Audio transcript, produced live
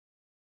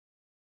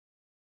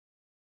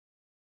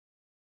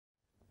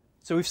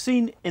So we've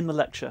seen in the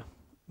lecture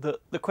that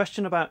the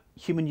question about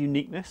human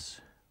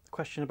uniqueness, the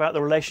question about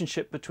the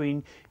relationship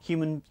between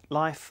human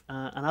life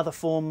and other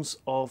forms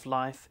of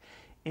life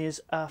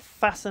is a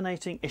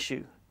fascinating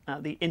issue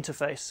at the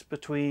interface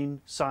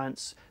between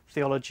science,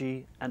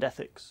 theology and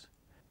ethics.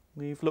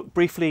 We've looked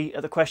briefly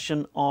at the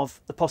question of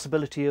the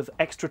possibility of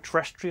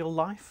extraterrestrial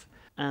life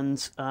and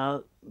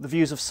the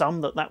views of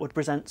some that would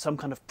present some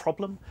kind of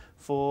problem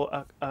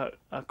for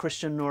a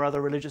Christian or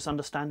other religious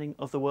understanding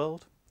of the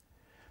world.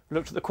 We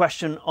looked at the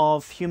question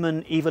of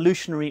human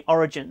evolutionary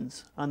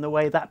origins and the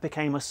way that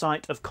became a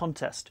site of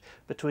contest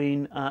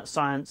between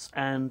science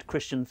and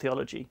Christian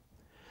theology.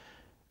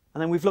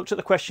 And then we've looked at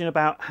the question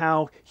about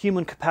how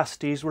human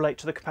capacities relate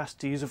to the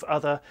capacities of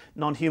other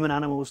non-human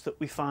animals that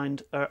we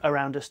find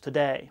around us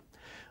today,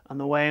 and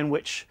the way in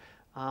which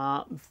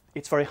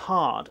it's very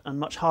hard, and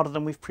much harder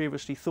than we've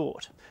previously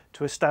thought,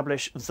 to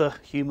establish the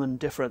human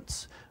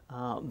difference,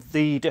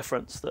 the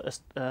difference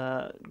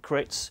that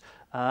creates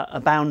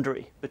a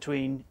boundary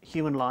between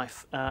human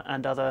life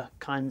and other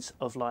kinds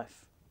of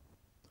life.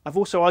 I've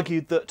also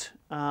argued that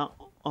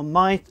on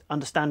my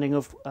understanding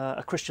of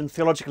a Christian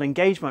theological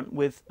engagement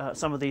with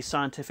some of these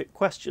scientific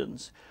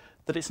questions,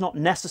 that it's not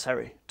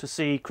necessary to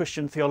see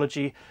Christian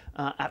theology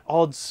at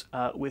odds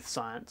with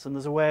science, and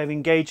there's a way of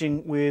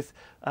engaging with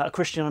a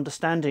Christian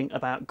understanding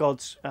about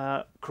God's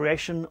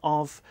creation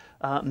of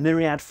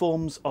myriad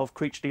forms of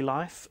creaturely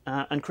life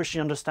and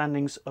Christian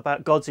understandings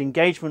about God's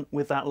engagement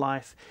with that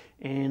life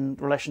in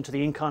relation to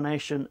the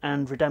incarnation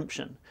and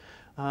redemption.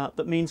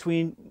 That means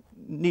we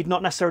need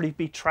not necessarily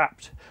be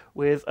trapped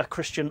with a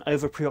Christian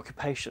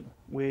over-preoccupation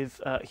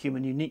with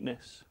human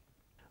uniqueness.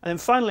 And then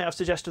finally, I've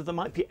suggested there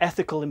might be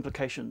ethical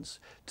implications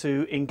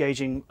to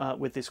engaging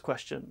with this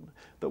question.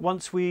 That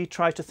once we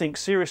try to think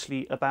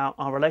seriously about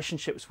our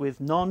relationships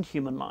with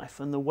non-human life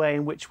and the way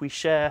in which we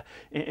share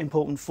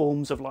important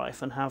forms of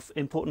life and have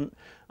important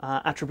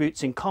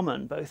attributes in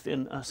common, both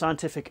in a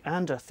scientific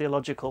and a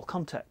theological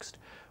context,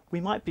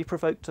 we might be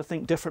provoked to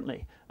think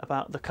differently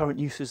about the current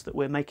uses that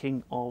we're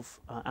making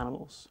of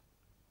animals.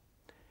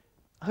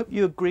 I hope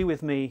you agree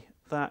with me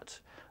that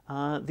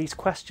these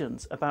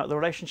questions about the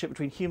relationship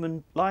between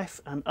human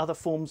life and other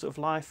forms of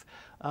life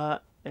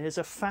is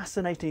a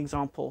fascinating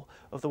example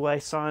of the way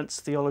science,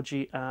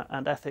 theology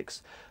and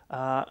ethics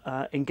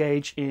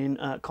engage in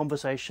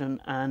conversation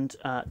and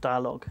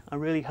dialogue. I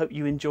really hope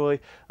you enjoy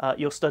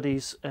your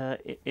studies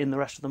in the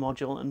rest of the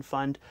module and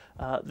find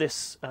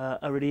this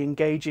a really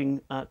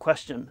engaging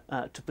question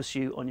to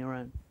pursue on your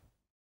own.